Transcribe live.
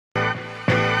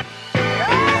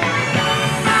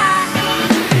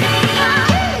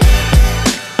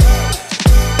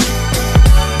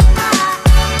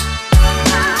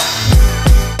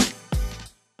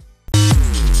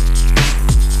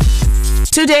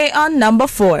Today on number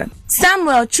 4,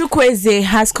 Samuel Chukwueze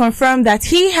has confirmed that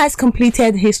he has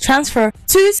completed his transfer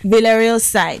to Villarreal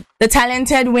side. The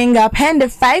talented winger penned a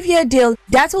 5-year deal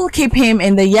that will keep him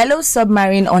in the Yellow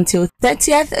Submarine until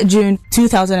 30th June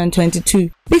 2022,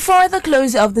 before the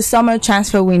close of the summer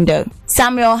transfer window.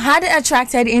 Samuel had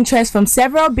attracted interest from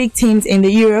several big teams in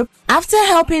Europe after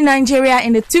helping Nigeria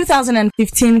in the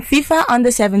 2015 FIFA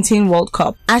Under-17 World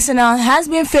Cup. Arsenal has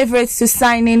been favourites to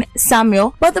signing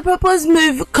Samuel, but the proposed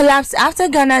move collapsed after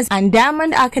Ghana's and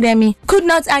Diamond Academy could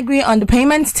not agree on the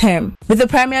payment term, with the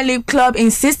Premier League club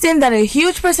insisting that a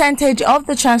huge percentage of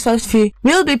the transfer fee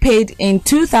will be paid in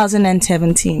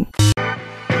 2017.